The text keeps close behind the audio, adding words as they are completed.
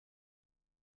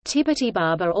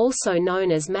Tibbetibaba, also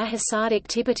known as Mahasardik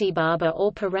Tibbetibaba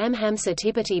or Paramhamsa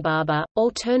Tibbetibaba,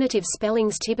 alternative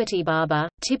spellings Tibbetibaba,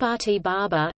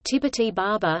 Tibbetibaba,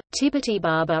 Tibbetibaba,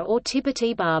 Tibbetibaba or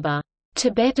Tibbetibaba,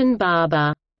 Tibetan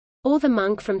Baba, or the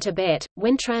monk from Tibet.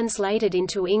 When translated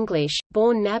into English,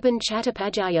 born Nabin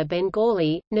Chattopadhyaya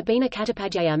Bengali, Nabina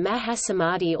Chattopadhyaya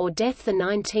Mahasamadhi or death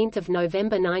 19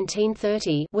 November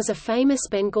 1930, was a famous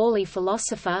Bengali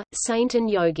philosopher, saint and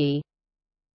yogi.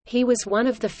 He was one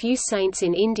of the few saints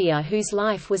in India whose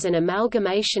life was an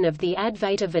amalgamation of the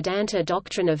Advaita Vedanta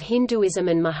doctrine of Hinduism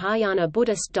and Mahayana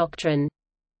Buddhist doctrine.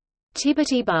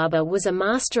 Tibbetibaba was a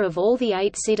master of all the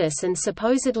 8 siddhis and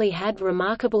supposedly had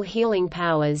remarkable healing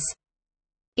powers.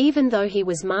 Even though he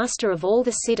was master of all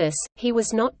the siddhis, he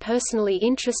was not personally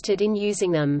interested in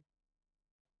using them.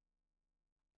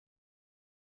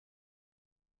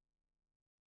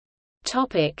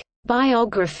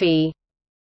 Biography.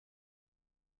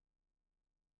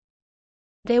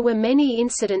 There were many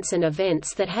incidents and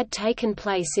events that had taken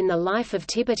place in the life of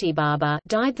Tibbetibaba,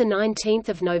 died 19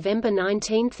 November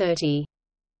 1930.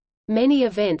 Many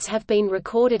events have been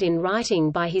recorded in writing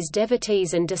by his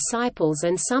devotees and disciples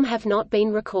and some have not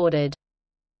been recorded.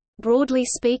 Broadly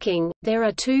speaking, there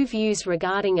are 2 views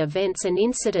regarding events and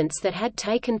incidents that had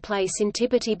taken place in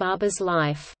Tibbetibaba's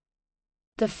life.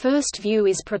 The first view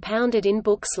is propounded in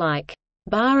books like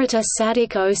Bharata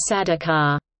Sadik o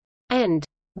Sadakar and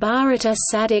Bharata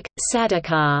Sadik,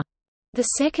 Sadakar. The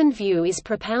second view is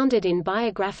propounded in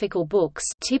biographical books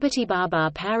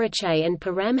Tibbetibaba Parichay and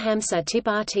Paramhamsa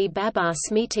Tibbetibaba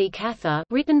Smriti Katha,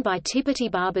 written by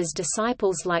Tibbetibaba's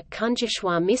disciples like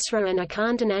Kunjeshwar Misra and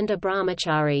Akhandananda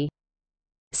Brahmachari.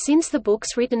 Since the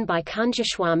books written by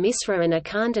Kunjeshwar Misra and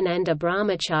Akhandananda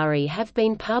Brahmachari have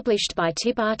been published by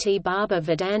Tibbetibaba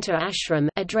Vedanta Ashram,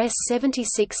 address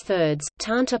 76 Thirds,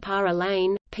 Tantapara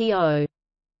Lane, P.O.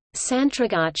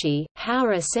 Santragachi,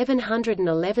 Howrah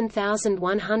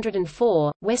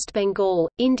 711104, West Bengal,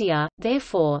 India.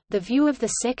 Therefore, the view of the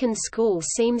second school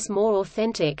seems more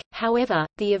authentic. However,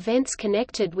 the events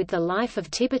connected with the life of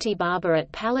Tibbetibaba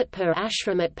at Palitpur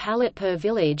Ashram at Palitpur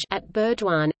village at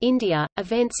Burdwan, India,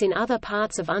 events in other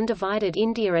parts of undivided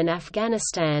India and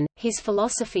Afghanistan, his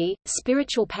philosophy,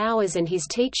 spiritual powers and his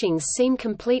teachings seem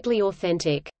completely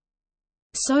authentic.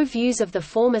 So views of the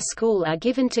former school are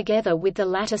given together with the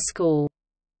latter school.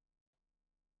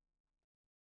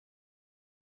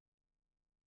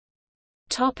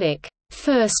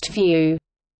 First view.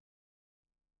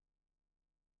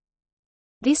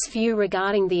 This view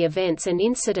regarding the events and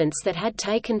incidents that had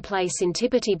taken place in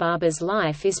Tibbetibaba's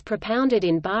life is propounded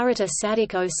in Bharata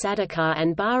Sadik o Sadakar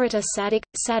and Bharata Sadik,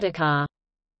 Sadakar.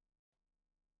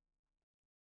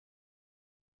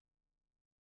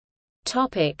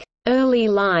 Early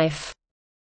life.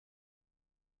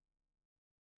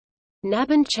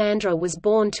 Nabin Chandra was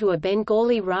born to a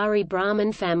Bengali Rari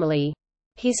Brahmin family.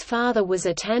 His father was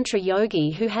a Tantra yogi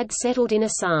who had settled in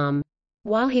Assam.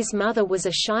 While his mother was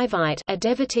a Shaivite, a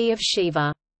devotee of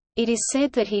Shiva. It is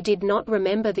said that he did not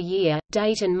remember the year,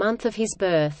 date and month of his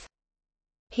birth.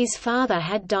 His father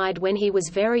had died when he was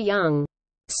very young.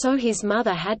 So his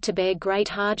mother had to bear great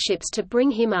hardships to bring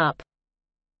him up.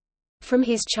 From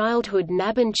his childhood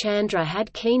Nabin Chandra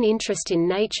had keen interest in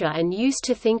nature and used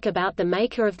to think about the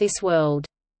maker of this world.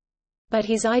 But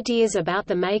his ideas about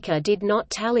the maker did not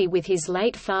tally with his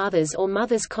late father's or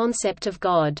mother's concept of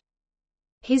God.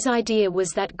 His idea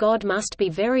was that God must be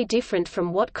very different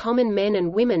from what common men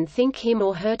and women think him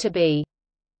or her to be.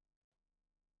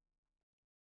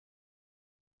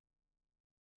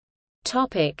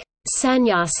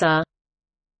 Sannyasa.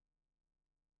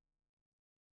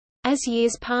 As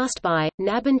years passed by,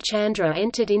 Nabin Chandra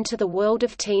entered into the world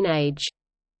of teenage.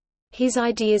 His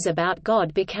ideas about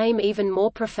God became even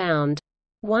more profound.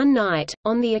 One night,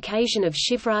 on the occasion of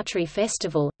Shivratri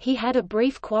festival, he had a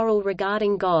brief quarrel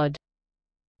regarding God.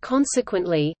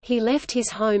 Consequently, he left his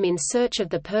home in search of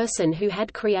the person who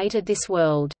had created this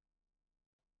world.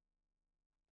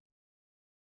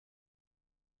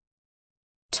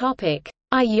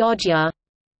 Ayodhya.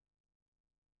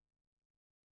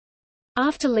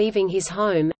 After leaving his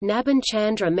home, Nabin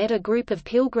Chandra met a group of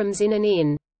pilgrims in an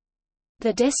inn.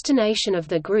 The destination of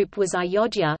the group was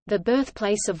Ayodhya, the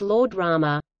birthplace of Lord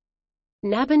Rama.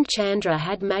 Nabin Chandra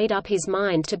had made up his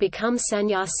mind to become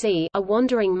sannyasi, a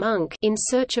wandering monk, in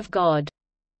search of God.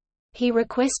 He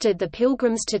requested the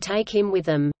pilgrims to take him with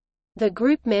them. The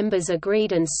group members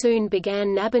agreed and soon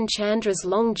began Nabin Chandra's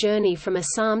long journey from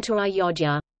Assam to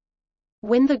Ayodhya.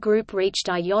 When the group reached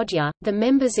Ayodhya, the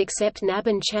members except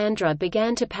Nabin Chandra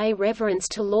began to pay reverence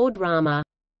to Lord Rama.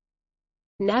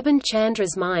 Nabin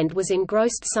Chandra's mind was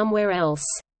engrossed somewhere else.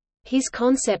 His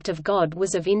concept of God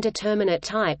was of indeterminate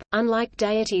type, unlike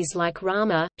deities like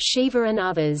Rama, Shiva and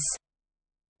others.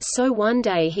 So one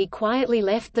day he quietly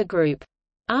left the group.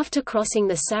 After crossing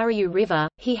the Sarayu River,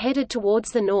 he headed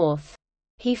towards the north.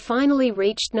 He finally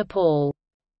reached Nepal.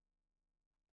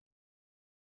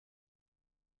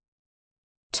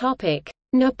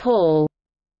 Nepal.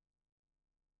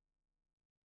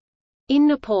 In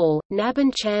Nepal,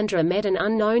 Naban Chandra met an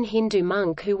unknown Hindu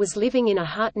monk who was living in a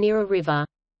hut near a river.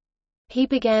 He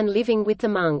began living with the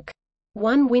monk.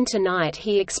 One winter night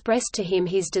he expressed to him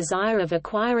his desire of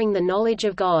acquiring the knowledge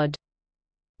of God.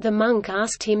 The monk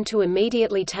asked him to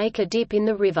immediately take a dip in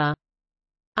the river.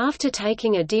 After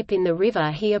taking a dip in the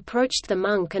river he approached the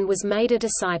monk and was made a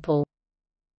disciple.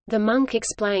 The monk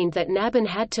explained that Naban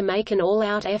had to make an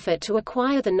all-out effort to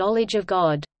acquire the knowledge of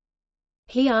God.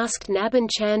 He asked Naban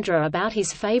Chandra about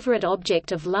his favorite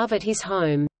object of love at his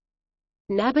home.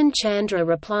 Naban Chandra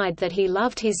replied that he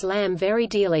loved his lamb very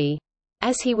dearly.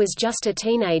 As he was just a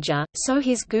teenager, so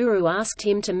his guru asked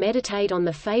him to meditate on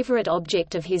the favorite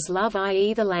object of his love,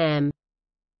 i.e. the lamb.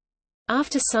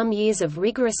 After some years of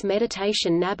rigorous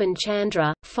meditation, Naban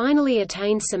Chandra finally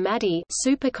attained samadhi,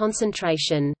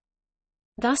 super-concentration.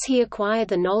 Thus he acquired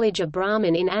the knowledge of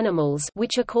Brahman in animals,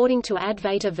 which according to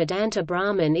Advaita Vedanta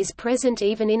Brahman is present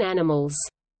even in animals.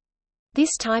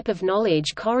 This type of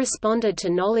knowledge corresponded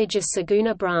to knowledge of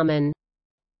Saguna Brahman.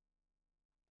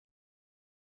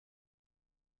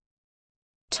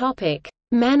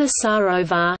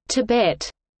 Manasarovar,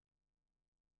 Tibet.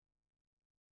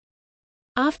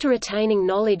 After attaining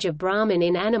knowledge of Brahman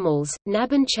in animals,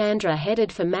 Naban Chandra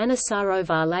headed for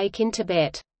Manasarovar Lake in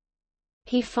Tibet.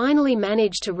 He finally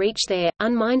managed to reach there,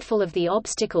 unmindful of the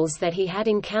obstacles that he had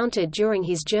encountered during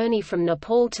his journey from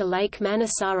Nepal to Lake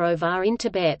Manasarovar in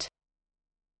Tibet.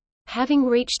 Having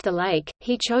reached the lake,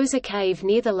 he chose a cave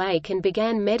near the lake and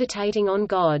began meditating on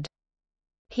God.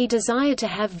 He desired to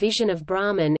have vision of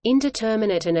Brahman,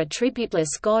 indeterminate and attributeless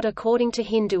God according to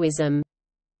Hinduism.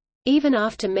 Even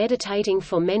after meditating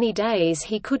for many days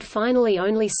he could finally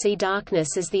only see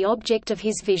darkness as the object of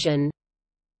his vision.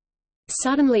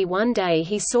 Suddenly one day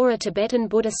he saw a Tibetan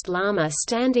Buddhist Lama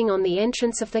standing on the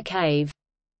entrance of the cave.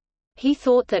 He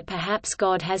thought that perhaps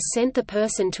God has sent the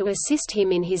person to assist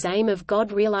him in his aim of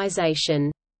God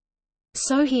realization.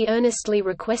 So he earnestly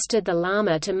requested the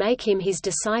Lama to make him his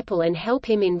disciple and help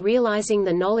him in realizing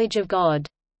the knowledge of God.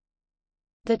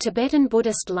 The Tibetan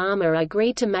Buddhist Lama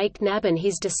agreed to make Naban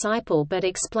his disciple but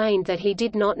explained that he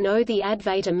did not know the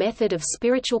Advaita method of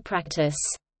spiritual practice.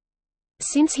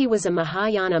 Since he was a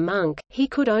Mahayana monk, he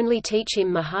could only teach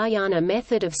him Mahayana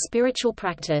method of spiritual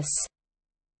practice.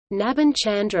 Naban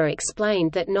Chandra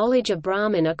explained that knowledge of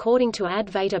Brahman according to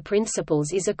Advaita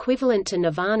principles is equivalent to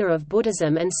nirvana of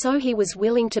Buddhism, and so he was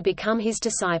willing to become his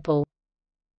disciple.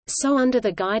 So under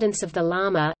the guidance of the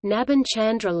Lama, Naban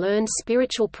Chandra learned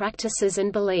spiritual practices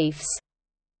and beliefs.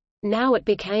 Now it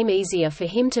became easier for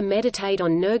him to meditate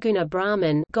on Nirguna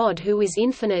Brahman, God who is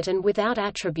infinite and without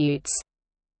attributes.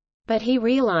 But he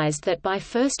realized that by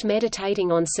first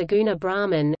meditating on Saguna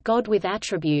Brahman, God with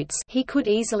attributes, he could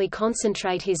easily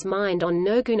concentrate his mind on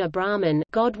Nirguna Brahman,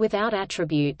 God without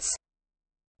attributes.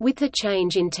 With the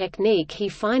change in technique he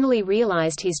finally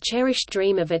realized his cherished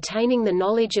dream of attaining the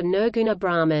knowledge of Nirguna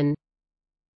Brahman.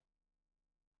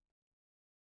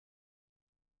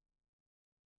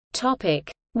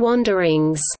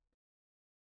 Wanderings.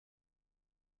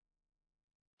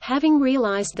 Having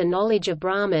realized the knowledge of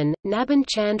Brahman, Naban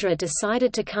Chandra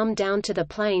decided to come down to the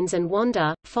plains and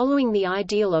wander, following the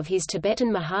ideal of his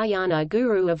Tibetan Mahayana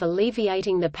guru of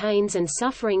alleviating the pains and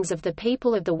sufferings of the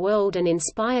people of the world and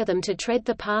inspire them to tread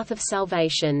the path of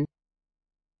salvation.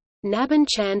 Naban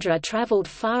Chandra travelled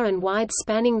far and wide,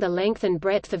 spanning the length and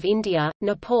breadth of India,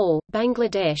 Nepal,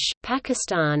 Bangladesh,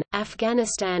 Pakistan,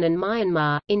 Afghanistan and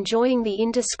Myanmar, enjoying the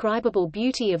indescribable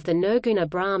beauty of the Nirguna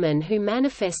Brahman who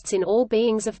manifests in all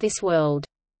beings of this world.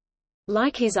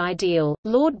 Like his ideal,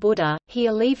 Lord Buddha, he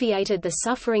alleviated the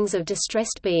sufferings of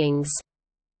distressed beings.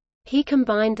 He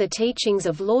combined the teachings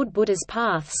of Lord Buddha's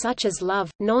path such as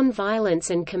love, non-violence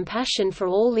and compassion for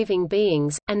all living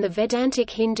beings, and the Vedantic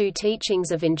Hindu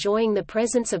teachings of enjoying the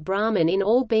presence of Brahman in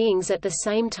all beings at the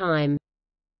same time.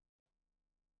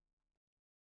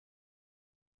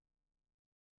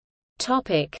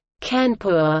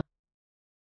 Kanpur.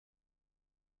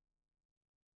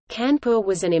 Kanpur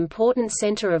was an important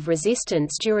centre of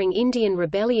resistance during Indian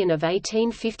Rebellion of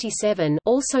 1857,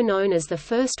 also known as the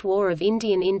First War of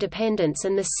Indian Independence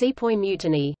and the Sepoy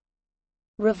Mutiny.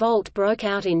 Revolt broke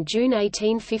out in June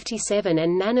 1857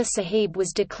 and Nana Sahib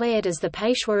was declared as the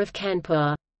Peshwa of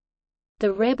Kanpur.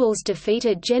 The rebels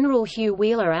defeated General Hugh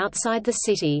Wheeler outside the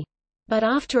city. But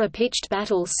after a pitched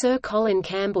battle Sir Colin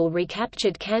Campbell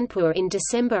recaptured Kanpur in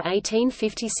December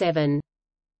 1857.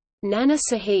 Nana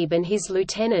Sahib and his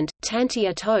lieutenant,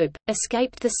 Tantia Tope,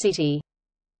 escaped the city.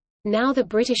 Now the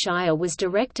British ire was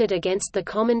directed against the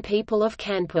common people of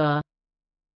Kanpur.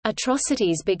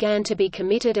 Atrocities began to be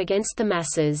committed against the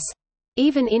masses.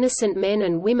 Even innocent men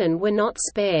and women were not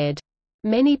spared.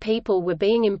 Many people were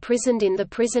being imprisoned in the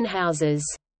prison houses.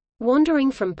 Wandering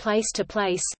from place to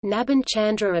place, Naban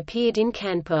Chandra appeared in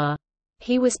Kanpur.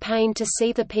 He was pained to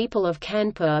see the people of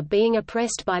Kanpur being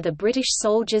oppressed by the British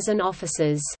soldiers and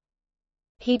officers.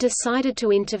 He decided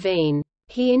to intervene.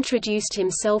 He introduced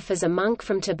himself as a monk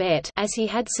from Tibet, as he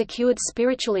had secured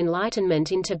spiritual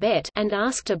enlightenment in Tibet, and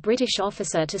asked a British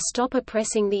officer to stop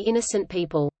oppressing the innocent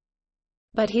people.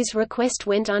 But his request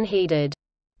went unheeded.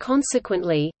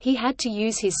 Consequently, he had to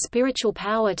use his spiritual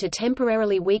power to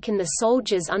temporarily weaken the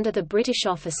soldiers under the British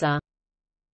officer.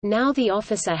 Now the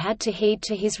officer had to heed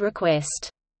to his request.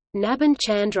 Naban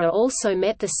Chandra also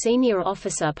met the senior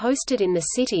officer posted in the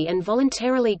city and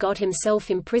voluntarily got himself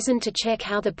imprisoned to check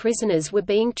how the prisoners were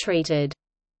being treated.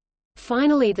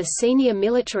 Finally the senior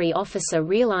military officer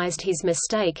realized his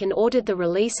mistake and ordered the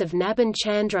release of Naban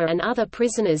Chandra and other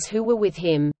prisoners who were with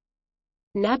him.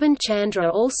 Naban Chandra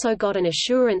also got an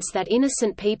assurance that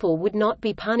innocent people would not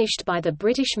be punished by the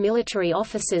British military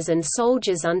officers and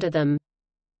soldiers under them.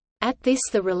 At this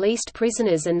the released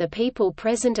prisoners and the people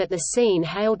present at the scene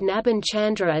hailed Naban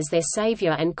Chandra as their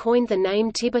savior and coined the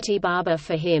name Tibbetibaba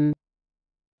for him.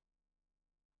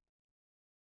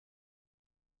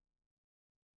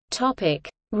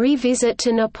 Revisit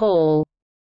to Nepal.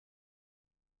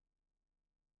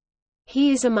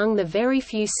 He is among the very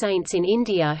few saints in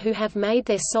India who have made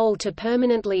their soul to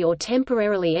permanently or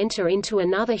temporarily enter into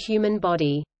another human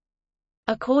body.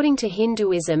 According to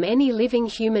Hinduism, any living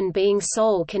human being's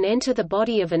soul can enter the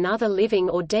body of another living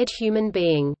or dead human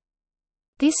being.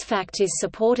 This fact is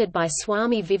supported by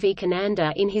Swami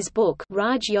Vivekananda in his book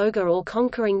Raj Yoga, or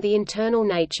Conquering the Internal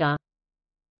Nature.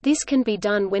 This can be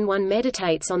done when one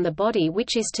meditates on the body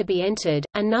which is to be entered.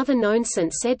 Another known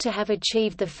saint said to have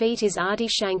achieved the feat is Adi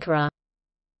Shankara.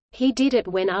 He did it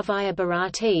when Avaya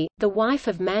Bharati, the wife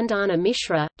of Mandana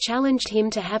Mishra, challenged him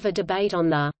to have a debate on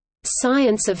the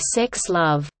science of sex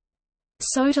love.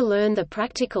 So to learn the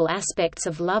practical aspects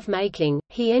of love-making,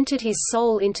 he entered his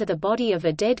soul into the body of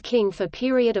a dead king for a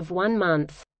period of 1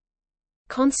 month.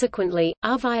 Consequently,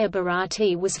 Avaya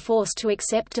Bharati was forced to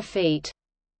accept defeat.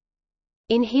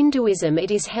 In Hinduism it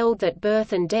is held that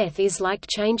birth and death is like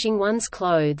changing one's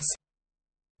clothes.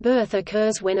 Birth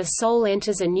occurs when a soul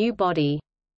enters a new body.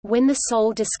 When the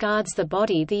soul discards the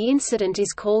body, the incident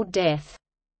is called death.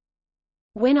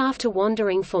 When after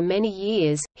wandering for many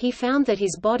years, he found that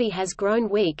his body has grown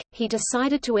weak, he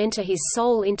decided to enter his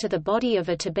soul into the body of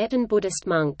a Tibetan Buddhist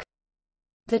monk.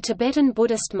 The Tibetan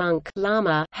Buddhist monk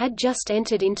Lama had just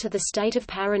entered into the state of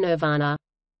parinirvana.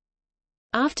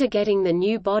 After getting the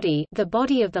new body, the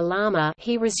body of the Lama,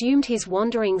 he resumed his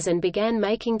wanderings and began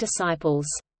making disciples.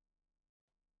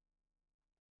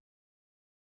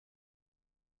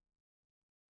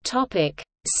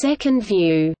 Second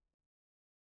view.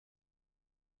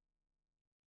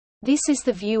 This is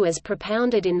the view as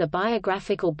propounded in the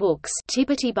biographical books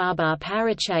Tibbetibaba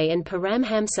Parichay and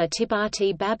Paramhamsa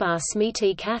Tibbetibaba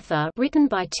Smriti Katha, written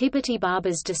by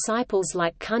Tibbetibaba's disciples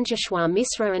like Kunjeshwar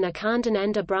Misra and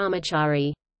Akhandananda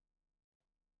Brahmachari.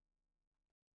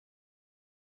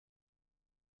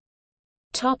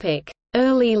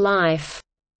 Early life.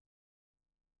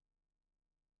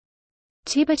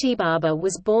 Tibbetibaba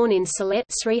was born in Sylhet,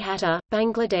 Srihatta,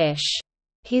 Bangladesh.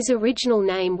 His original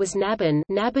name was Naban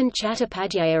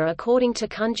Chattopadhyaya according to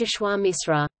Kunjeshwar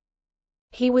Misra.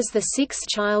 He was the sixth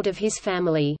child of his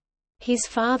family. His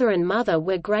father and mother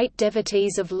were great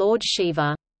devotees of Lord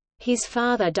Shiva. His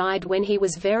father died when he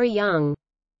was very young.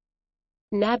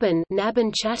 Naban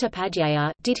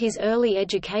Chattopadhyaya did his early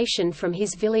education from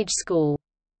his village school.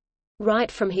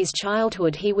 Right from his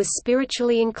childhood he was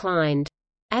spiritually inclined.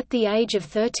 At the age of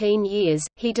 13 years,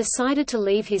 he decided to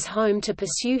leave his home to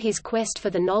pursue his quest for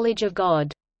the knowledge of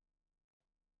God.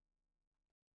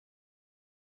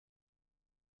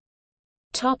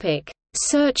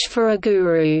 Search for a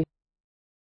guru.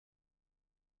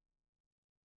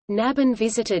 Naban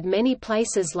visited many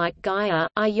places like Gaya,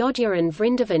 Ayodhya and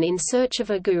Vrindavan in search of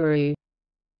a guru.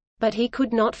 But he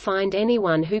could not find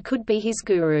anyone who could be his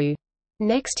guru.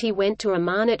 Next he went to a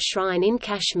Marnat shrine in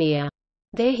Kashmir.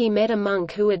 There he met a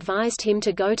monk who advised him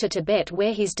to go to Tibet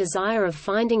where his desire of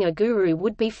finding a guru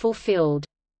would be fulfilled.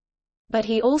 But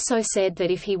he also said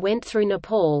that if he went through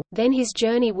Nepal, then his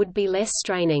journey would be less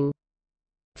straining.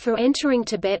 For entering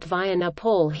Tibet via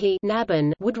Nepal he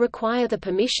Naban would require the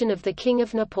permission of the King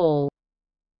of Nepal.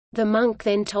 The monk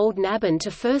then told Naban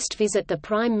to first visit the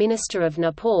Prime Minister of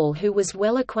Nepal, who was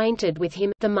well acquainted with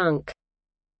him, the monk.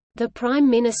 The Prime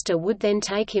Minister would then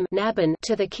take him Naban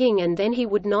to the king, and then he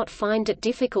would not find it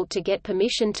difficult to get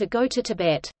permission to go to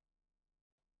Tibet.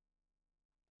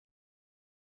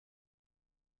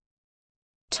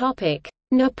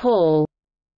 Nepal.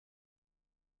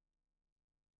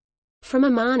 From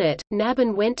Amarnat,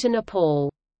 Naban went to Nepal.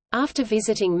 After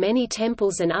visiting many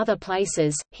temples and other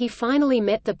places, he finally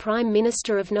met the Prime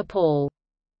Minister of Nepal.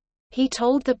 He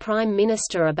told the Prime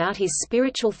Minister about his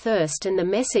spiritual thirst and the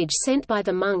message sent by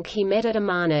the monk he met at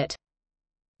Amarnat.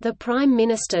 The Prime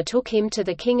Minister took him to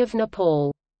the King of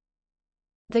Nepal.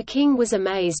 The king was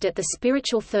amazed at the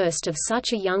spiritual thirst of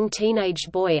such a young teenage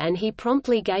boy, and he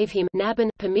promptly gave him Naban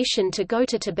permission to go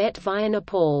to Tibet via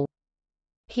Nepal.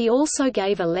 He also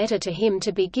gave a letter to him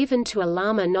to be given to a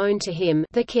lama known to him,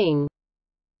 the king.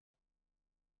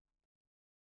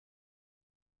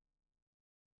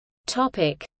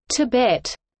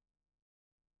 Tibet.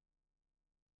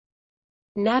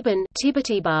 Naban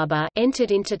Tibbetibaba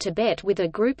entered into Tibet with a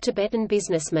group Tibetan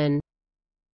businessmen.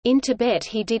 In Tibet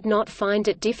he did not find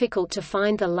it difficult to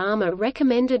find the lama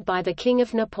recommended by the King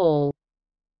of Nepal.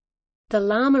 The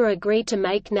lama agreed to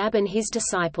make Naban his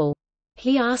disciple.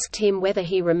 He asked him whether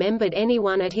he remembered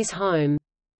anyone at his home.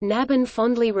 Naban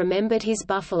fondly remembered his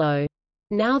buffalo.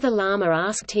 Now the lama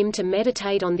asked him to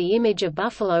meditate on the image of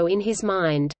buffalo in his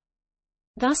mind.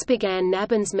 Thus began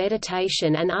Naban's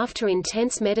meditation, and after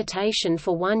intense meditation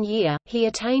for 1 year, he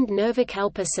attained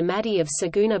Nirvikalpa Samadhi of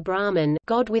Saguna Brahman,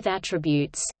 God with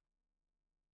attributes.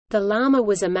 The Lama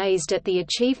was amazed at the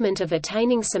achievement of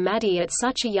attaining Samadhi at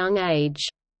such a young age.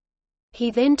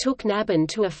 He then took Naban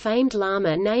to a famed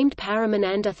Lama named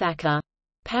Paramananda Thakar.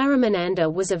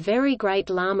 Paramananda was a very great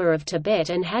Lama of Tibet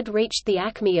and had reached the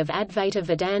acme of Advaita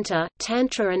Vedanta,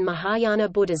 Tantra and Mahayana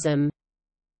Buddhism.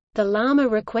 The Lama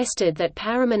requested that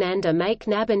Paramananda make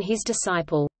Naban his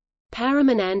disciple.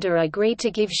 Paramananda agreed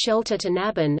to give shelter to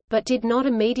Naban, but did not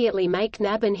immediately make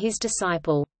Naban his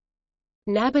disciple.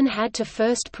 Naban had to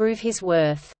first prove his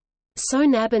worth. So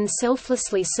Naban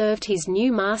selflessly served his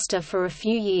new master for a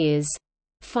few years.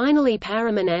 Finally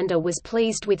Paramananda was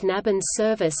pleased with Naban's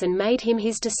service and made him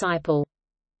his disciple.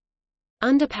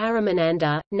 Under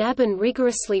Paramananda, Naban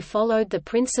rigorously followed the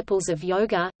principles of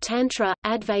Yoga, Tantra,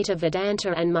 Advaita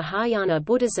Vedanta and Mahayana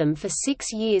Buddhism for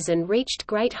 6 years and reached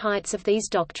great heights of these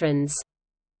doctrines.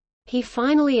 He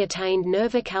finally attained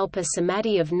Nirvikalpa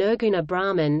Samadhi of Nirguna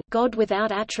Brahman, God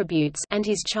without attributes, and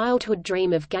his childhood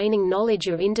dream of gaining knowledge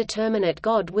of indeterminate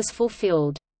God was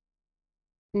fulfilled.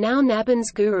 Now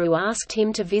Naban's guru asked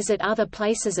him to visit other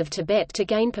places of Tibet to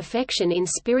gain perfection in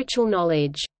spiritual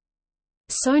knowledge.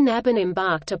 So Naban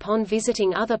embarked upon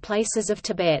visiting other places of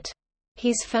Tibet.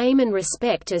 His fame and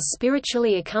respect as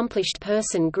spiritually accomplished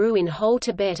person grew in whole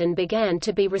Tibet and began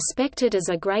to be respected as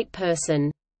a great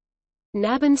person.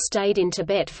 Naban stayed in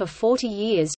Tibet for 40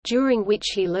 years, during which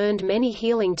he learned many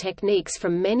healing techniques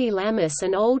from many lamas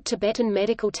and old Tibetan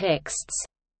medical texts.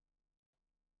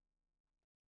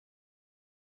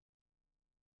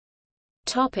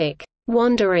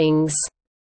 Wanderings.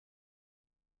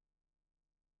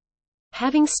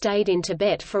 Having stayed in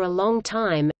Tibet for a long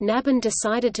time, Naban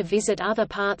decided to visit other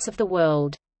parts of the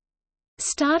world.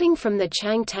 Starting from the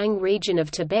Changtang region of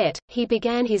Tibet, he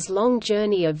began his long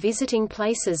journey of visiting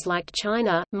places like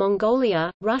China,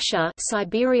 Mongolia, Russia,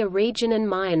 Siberia region and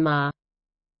Myanmar.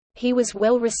 He was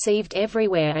well received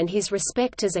everywhere and his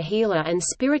respect as a healer and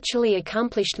spiritually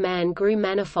accomplished man grew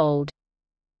manifold.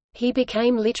 He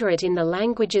became literate in the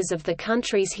languages of the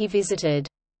countries he visited.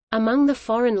 Among the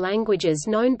foreign languages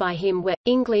known by him were,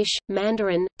 English,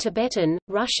 Mandarin, Tibetan,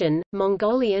 Russian,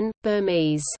 Mongolian,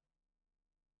 Burmese.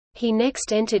 He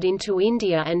next entered into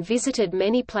India and visited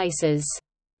many places.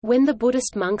 When the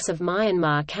Buddhist monks of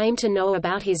Myanmar came to know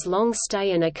about his long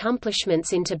stay and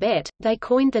accomplishments in Tibet, they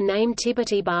coined the name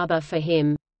Tibbetibaba for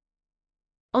him.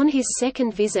 On his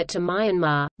second visit to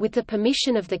Myanmar, with the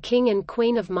permission of the King and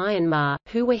Queen of Myanmar,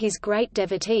 who were his great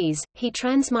devotees, he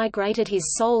transmigrated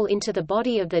his soul into the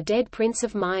body of the dead Prince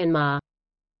of Myanmar.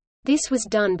 This was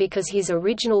done because his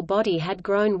original body had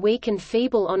grown weak and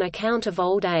feeble on account of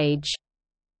old age.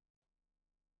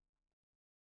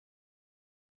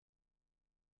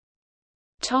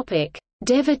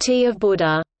 Devotee of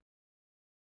Buddha.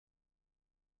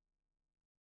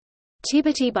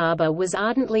 Tibbetibaba was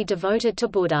ardently devoted to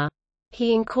Buddha.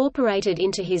 He incorporated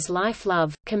into his life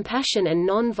love, compassion and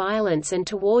non-violence and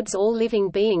towards all living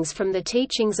beings from the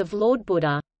teachings of Lord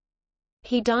Buddha.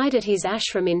 He died at his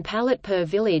ashram in Palitpur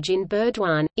village in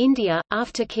Burdwan, India,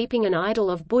 after keeping an idol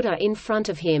of Buddha in front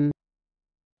of him.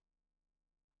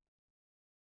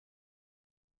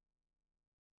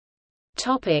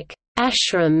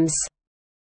 Ashrams.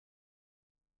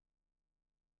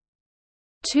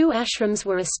 2 ashrams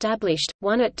were established,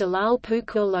 one at Dalal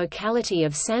Pukur locality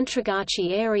of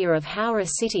Santragachi area of Howrah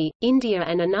city, India,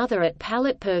 and another at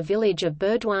Palitpur village of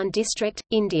Burdwan district,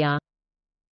 India.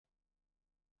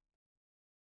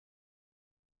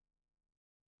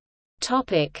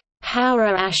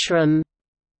 Howrah ashram.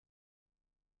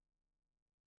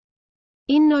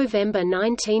 In November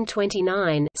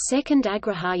 1929, second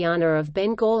Agrahayana of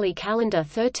Bengali calendar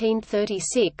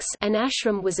 1336, an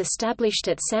ashram was established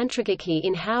at Santragachi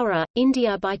in Howrah,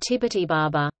 India by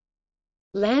Tibbetibaba.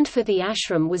 Land for the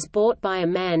ashram was bought by a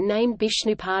man named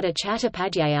Bishnupada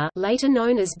Chattopadhyaya, later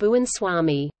known as Bhuvan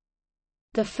Swami.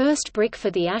 The first brick for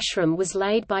the ashram was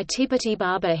laid by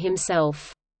Tibbetibaba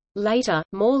himself. Later,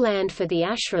 more land for the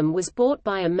ashram was bought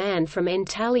by a man from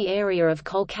Entally area of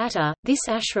Kolkata. This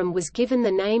ashram was given the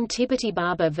name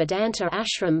Tibbetibaba Vedanta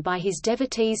Ashram by his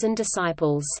devotees and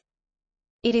disciples.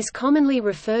 It is commonly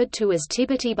referred to as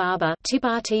Tibbetibaba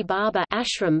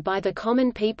Ashram by the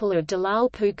common people of Dalal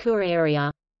Pukur area.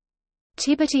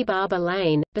 Tibbetibaba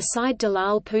Lane, beside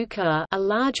Dalal Pukur, a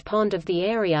large pond of the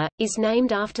area, is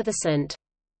named after the saint.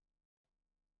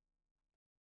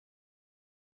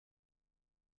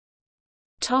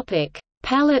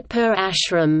 Palitpur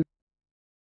ashram.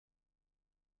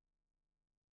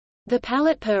 The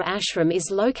Palitpur ashram is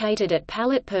located at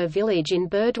Palitpur village in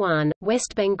Burdwan,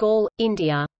 West Bengal,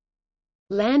 India.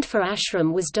 Land for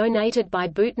ashram was donated by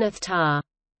Bhutnath Tar.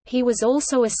 He was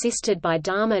also assisted by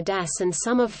Dharma Das and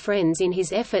some of friends in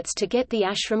his efforts to get the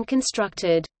ashram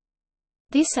constructed.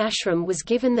 This ashram was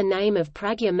given the name of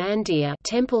Pragya Mandir,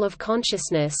 Temple of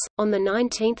Consciousness, on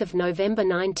 19 November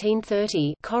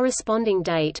 1930 corresponding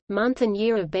date, month and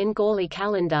year of Bengali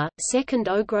calendar, 2nd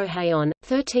Ogrohayon,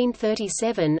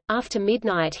 1337. After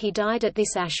midnight he died at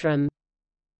this ashram.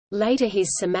 Later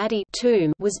his samadhi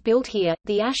tomb was built here.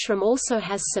 The ashram also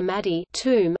has samadhi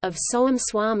tomb of Soam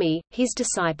Swami, his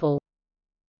disciple.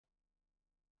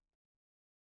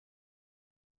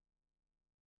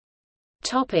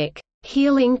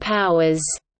 Healing powers.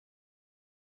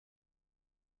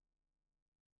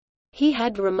 He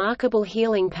had remarkable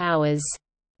healing powers.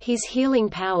 His healing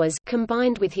powers,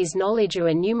 combined with his knowledge of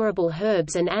innumerable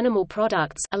herbs and animal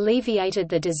products, alleviated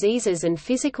the diseases and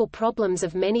physical problems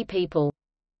of many people.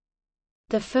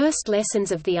 The first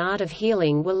lessons of the art of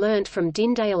healing were learnt from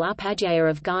Dindayal Upadhyaya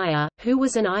of Gaya, who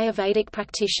was an Ayurvedic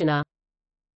practitioner.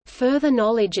 Further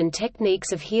knowledge and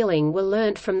techniques of healing were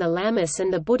learnt from the Lamas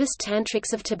and the Buddhist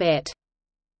tantrics of Tibet.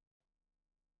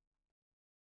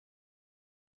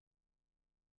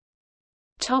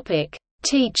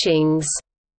 Teachings.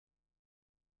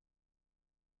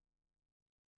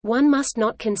 One must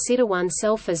not consider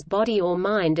oneself as body or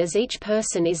mind, as each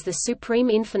person is the supreme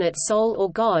infinite soul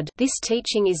or God. This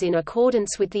teaching is in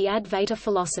accordance with the Advaita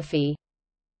philosophy.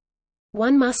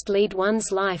 One must lead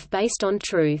one's life based on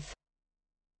truth.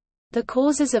 The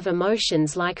causes of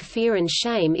emotions like fear and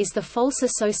shame is the false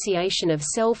association of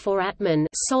self or Atman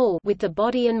soul with the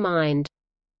body and mind.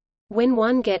 When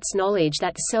one gets knowledge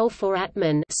that self or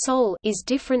Atman soul is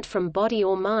different from body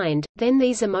or mind, then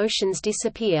these emotions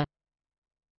disappear.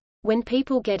 When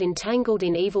people get entangled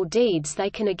in evil deeds, they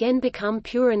can again become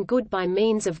pure and good by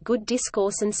means of good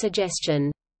discourse and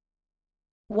suggestion.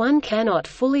 One cannot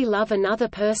fully love another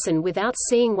person without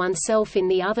seeing oneself in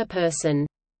the other person.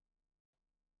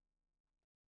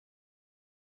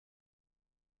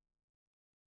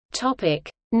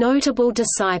 Notable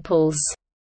disciples.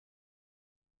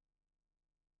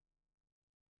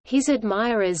 His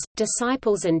admirers,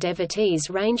 disciples and devotees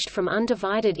ranged from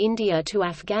undivided India to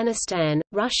Afghanistan,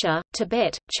 Russia,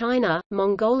 Tibet, China,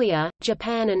 Mongolia,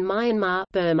 Japan and Myanmar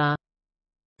Burma.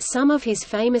 Some of his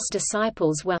famous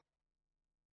disciples were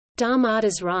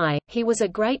Dharmadas Rai. He was a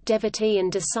great devotee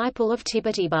and disciple of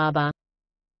Tibbetibaba.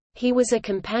 He was a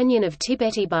companion of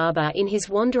Tibbetibaba in his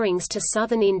wanderings to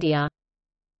southern India.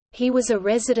 He was a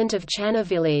resident of Channa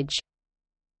village.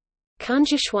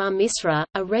 Kunjeshwar Misra,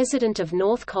 a resident of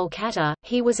North Kolkata,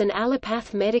 he was an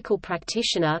allopath medical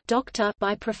practitioner doctor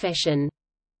by profession.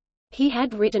 He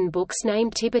had written books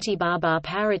named Tibbetibaba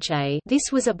Parichay. This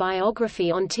was a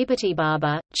biography on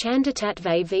Tibbetibaba,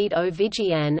 Chandatatve Ved o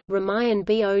Vijayan, Ramayan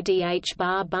Bodh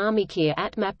Bar Barmikir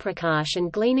Atmaprakash and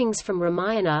Gleanings from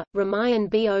Ramayana, Ramayan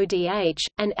Bodh,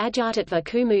 and Ajatatva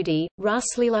Kumudi,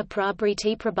 Raslila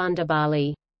Prabriti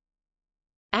Prabandhabali.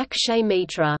 Akshay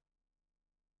Mitra.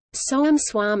 Soam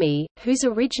Swami, whose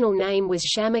original name was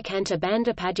Shamakanta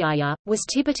Bandyopadhyaya, was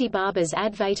Tibbetibaba's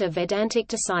Advaita Vedantic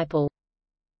disciple.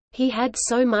 He had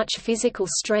so much physical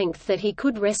strength that he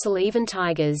could wrestle even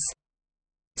tigers.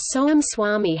 Soam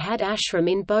Swami had ashram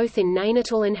in both in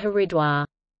Nainital and Haridwar.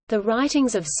 The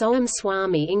writings of Soam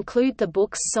Swami include the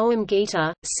books Soam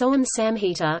Gita, Soam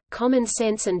Samhita, Common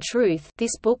Sense and Truth.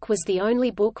 This book was the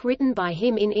only book written by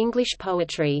him in English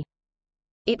poetry.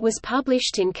 It was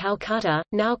published in Calcutta,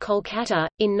 now Kolkata,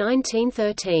 in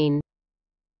 1913.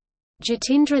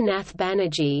 Jatindra Nath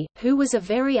Banerjee, who was a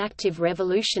very active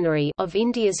revolutionary of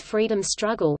India's freedom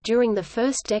struggle during the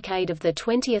first decade of the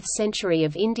 20th century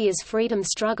of India's freedom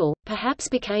struggle, perhaps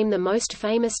became the most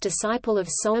famous disciple of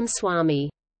Soam Swami.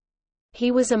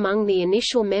 He was among the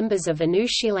initial members of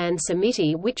Anushilan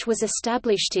Samiti, which was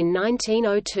established in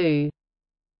 1902.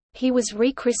 He was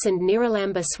rechristened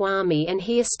Niralamba Swami and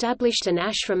he established an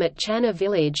ashram at Channa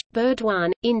village,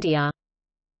 Burdwan, India.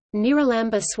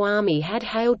 Niralamba Swami had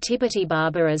hailed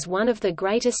Tibbetibaba as one of the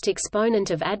greatest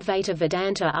exponent of Advaita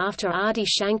Vedanta after Adi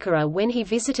Shankara when he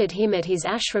visited him at his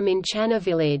ashram in Channa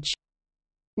village.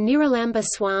 Niralamba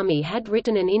Swami had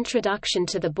written an introduction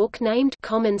to the book named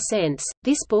Common Sense.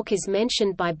 This book is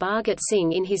mentioned by Bhagat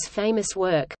Singh in his famous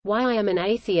work, Why I Am an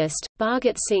Atheist.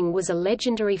 Bhagat Singh was a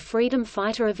legendary freedom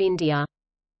fighter of India.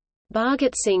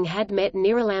 Bhagat Singh had met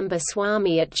Niralamba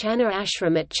Swami at Channa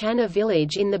Ashram at Channa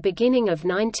village in the beginning of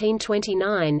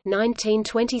 1929,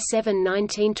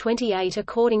 1927–1928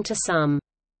 according to some.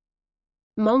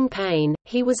 Mong Pain,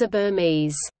 he was a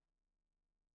Burmese.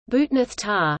 Bhutnath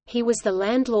Tar, he was the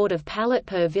landlord of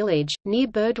Palitpur village, near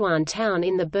Burdwan town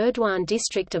in the Burdwan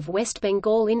district of West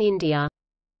Bengal in India.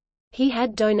 He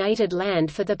had donated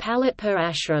land for the Palitpur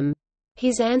ashram.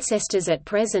 His ancestors at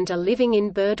present are living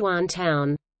in Burdwan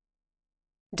town.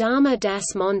 Dharma Das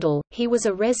Mondal, he was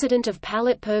a resident of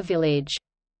Palitpur village.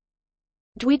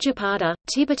 Dwijapada,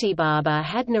 Tibbetibaba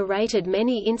had narrated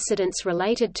many incidents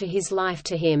related to his life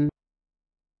to him.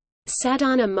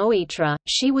 Sadhana Moitra,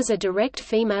 she was a direct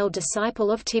female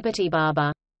disciple of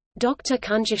Tibbetibaba. Dr.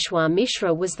 Kunjeshwar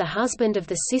Mishra was the husband of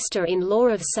the sister-in-law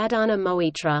of Sadhana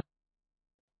Moitra.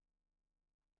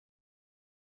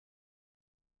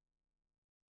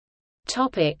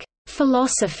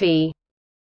 Philosophy.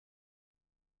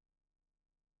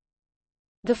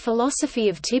 The philosophy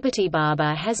of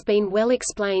Tibbetibaba has been well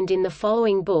explained in the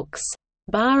following books: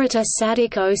 Bharata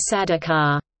Sadik o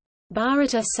Sadakar,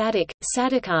 Bharata Sadik,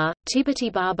 Sadakar,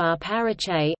 Tibbetibaba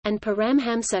Parichay, and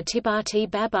Paramhamsa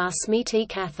Tibbetibaba Smriti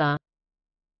Katha.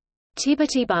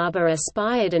 Tibbetibaba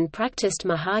aspired and practiced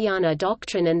Mahayana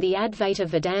doctrine and the Advaita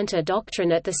Vedanta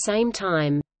doctrine at the same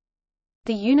time.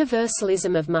 The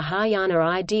universalism of Mahayana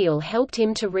ideal helped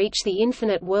him to reach the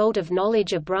infinite world of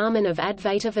knowledge of Brahman of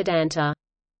Advaita Vedanta.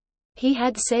 He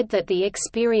had said that the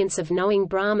experience of knowing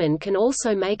Brahman can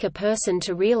also make a person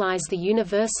to realize the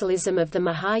universalism of the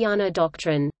Mahayana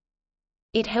doctrine.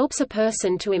 It helps a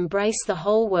person to embrace the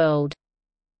whole world.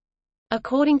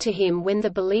 According to him, when the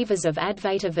believers of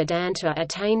Advaita Vedanta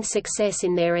attained success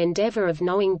in their endeavor of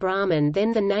knowing Brahman,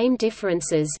 then the name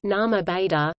differences nama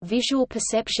bheda, visual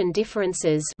perception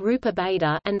differences rupa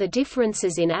bheda, and the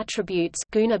differences in attributes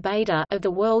guna bheda of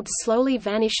the world slowly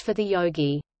vanish for the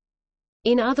yogi.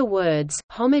 In other words,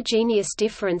 homogeneous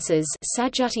differences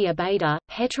sajjatiya bheda,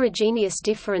 heterogeneous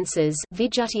differences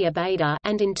vijjatiya bheda,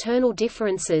 and internal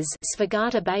differences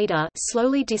svagata bheda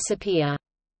slowly disappear.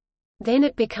 Then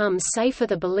it becomes safe for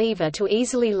the believer to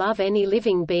easily love any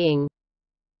living being.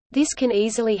 This can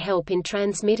easily help in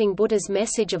transmitting Buddha's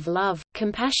message of love,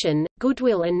 compassion,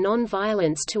 goodwill and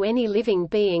non-violence to any living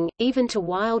being, even to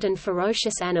wild and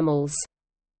ferocious animals.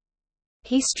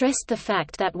 He stressed the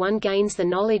fact that one gains the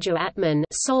knowledge of Atman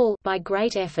soul by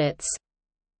great efforts.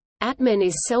 Atman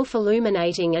is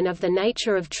self-illuminating and of the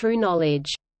nature of true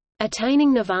knowledge.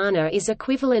 Attaining nirvana is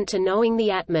equivalent to knowing the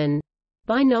Atman.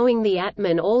 By knowing the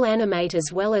Atman, all animate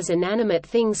as well as inanimate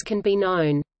things can be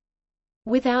known.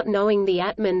 Without knowing the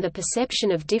Atman, the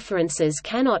perception of differences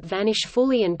cannot vanish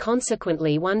fully, and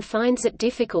consequently one finds it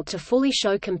difficult to fully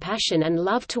show compassion and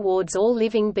love towards all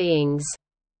living beings.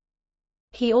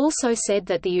 He also said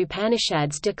that the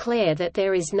Upanishads declare that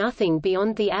there is nothing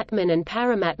beyond the Atman, and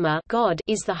Paramatma God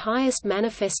is the highest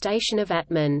manifestation of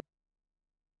Atman.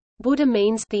 Buddha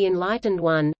means the enlightened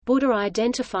one. Buddha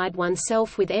identified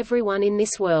oneself with everyone in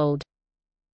this world.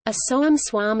 A Soam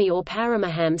Swami or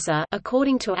Paramahamsa,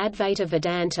 according to Advaita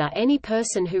Vedanta, any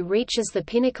person who reaches the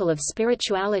pinnacle of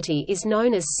spirituality is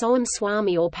known as Soam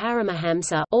Swami or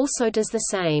Paramahamsa, also does the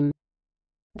same.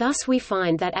 Thus we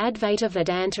find that Advaita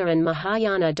Vedanta and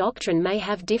Mahayana doctrine may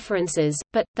have differences,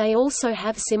 but they also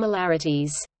have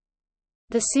similarities.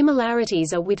 The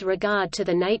similarities are with regard to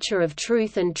the nature of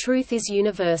truth, and truth is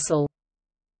universal.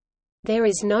 There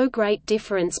is no great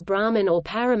difference Brahman or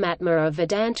Paramatma of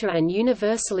Vedanta and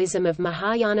universalism of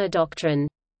Mahayana doctrine.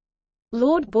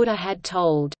 Lord Buddha had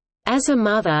told, "As a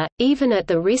mother, even at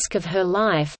the risk of her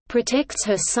life, protects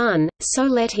her son, so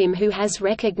let him who has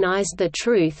recognized the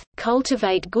truth,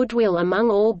 cultivate goodwill among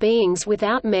all beings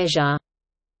without measure."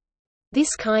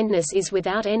 This kindness is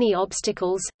without any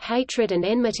obstacles, hatred and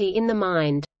enmity in the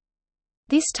mind.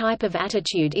 This type of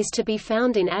attitude is to be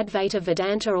found in Advaita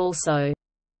Vedanta also.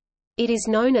 It is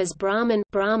known as Brahman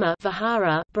Brahma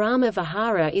Vihara. Brahma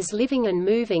Vihara is living and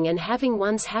moving and having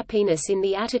one's happiness in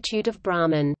the attitude of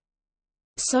Brahman.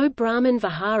 So Brahman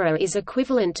Vihara is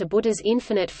equivalent to Buddha's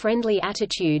infinite friendly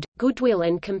attitude, goodwill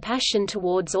and compassion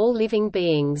towards all living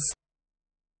beings.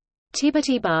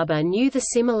 Tibbetibaba knew the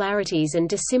similarities and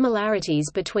dissimilarities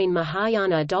between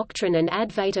Mahayana doctrine and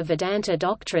Advaita Vedanta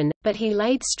doctrine, but he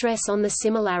laid stress on the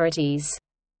similarities.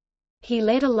 He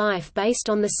led a life based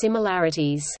on the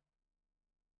similarities.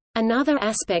 Another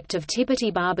aspect of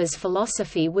Tibbetibaba's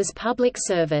philosophy was public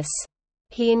service.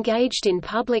 He engaged in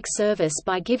public service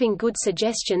by giving good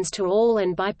suggestions to all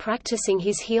and by practicing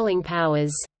his healing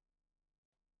powers.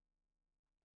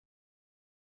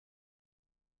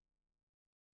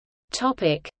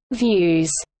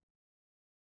 Views.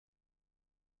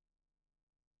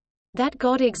 That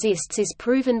God exists is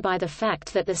proven by the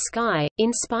fact that the sky,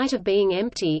 in spite of being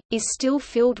empty, is still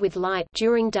filled with light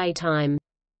during daytime.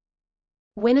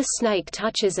 When a snake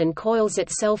touches and coils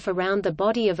itself around the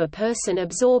body of a person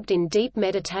absorbed in deep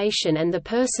meditation and the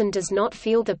person does not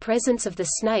feel the presence of the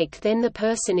snake, then the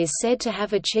person is said to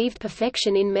have achieved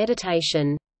perfection in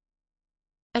meditation.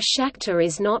 A Shakta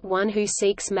is not one who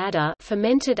seeks madda,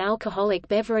 fermented alcoholic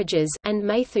beverages, and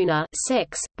maithuna,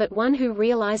 sex, but one who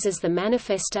realizes the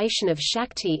manifestation of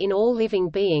Shakti in all living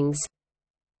beings.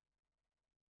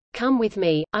 Come with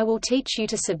me, I will teach you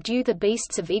to subdue the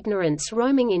beasts of ignorance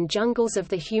roaming in jungles of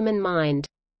the human mind.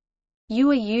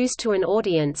 You are used to an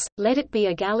audience, let it be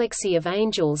a galaxy of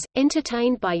angels,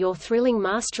 entertained by your thrilling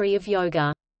mastery of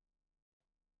yoga.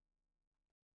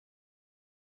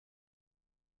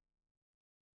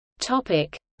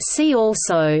 See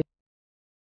also: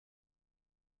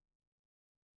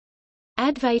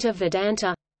 Advaita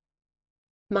Vedanta,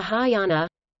 Mahayana,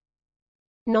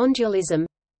 Non-dualism,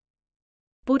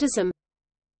 Buddhism,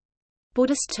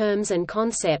 Buddhist terms and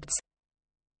concepts,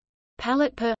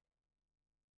 Palitpur,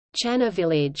 Channa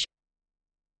village.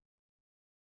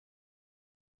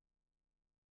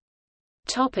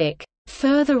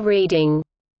 Further reading: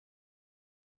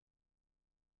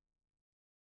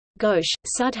 Ghosh,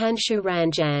 Sudhanshu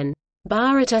Ranjan.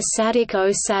 Bharata Sadik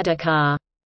o Sadakar.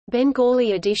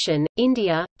 Bengali edition,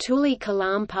 India, Tuli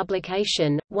Kalam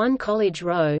Publication, 1 College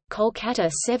Row, Kolkata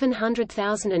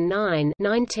 700009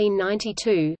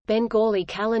 1992, Bengali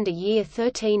Calendar Year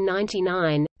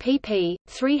 1399, pp.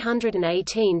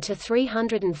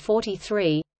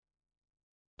 318–343.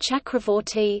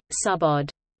 Chakravorty,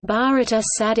 Subodh. Bharata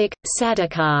Sadik,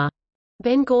 Sadakar.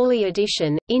 Bengali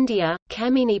edition, India,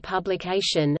 Kamini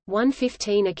Publication,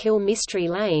 115 Akhil Mistry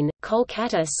Lane,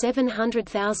 Kolkata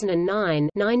 700009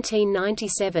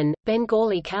 1997,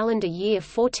 Bengali Calendar Year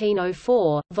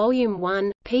 1404, Volume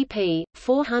 1, pp.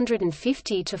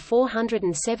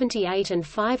 450–478 and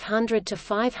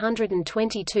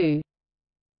 500–522.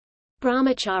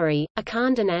 Brahmachari,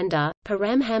 Akhandananda,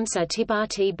 Paramhamsa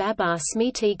Tibbetibaba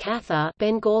Smriti Katha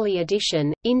Bengali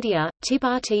edition, India,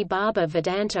 Tibbetibaba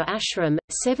Vedanta Ashram,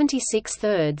 76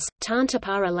 thirds,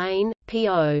 Tantapara Lane,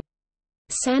 P.O.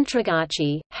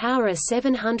 Santragachi, Howrah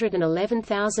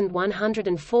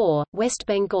 711104, West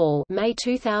Bengal May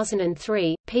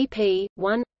 2003, pp.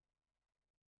 1.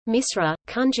 Misra,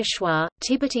 Kunjeshwar,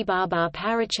 Tibbetibaba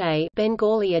Parichay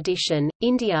Bengali edition,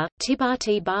 India,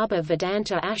 Tibbetibaba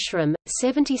Vedanta Ashram,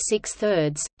 76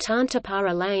 thirds,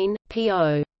 Tantapara Lane,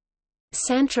 P.O.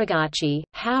 Santragachi,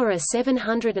 Howrah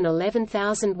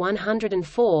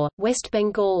 711104, West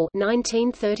Bengal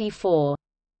 1934.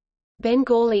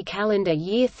 Bengali Calendar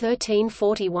Year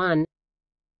 1341.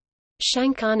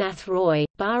 Shankarnath Roy,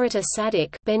 Bharata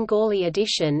Sadik Bengali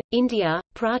edition, India,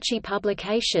 Prachi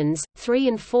Publications, 3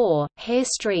 and 4, Hare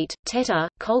Street, Teta,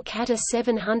 Kolkata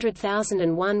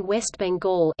 700001 West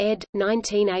Bengal ed.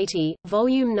 1980,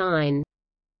 Volume 9.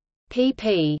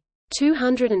 pp.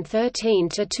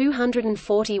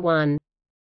 213–241.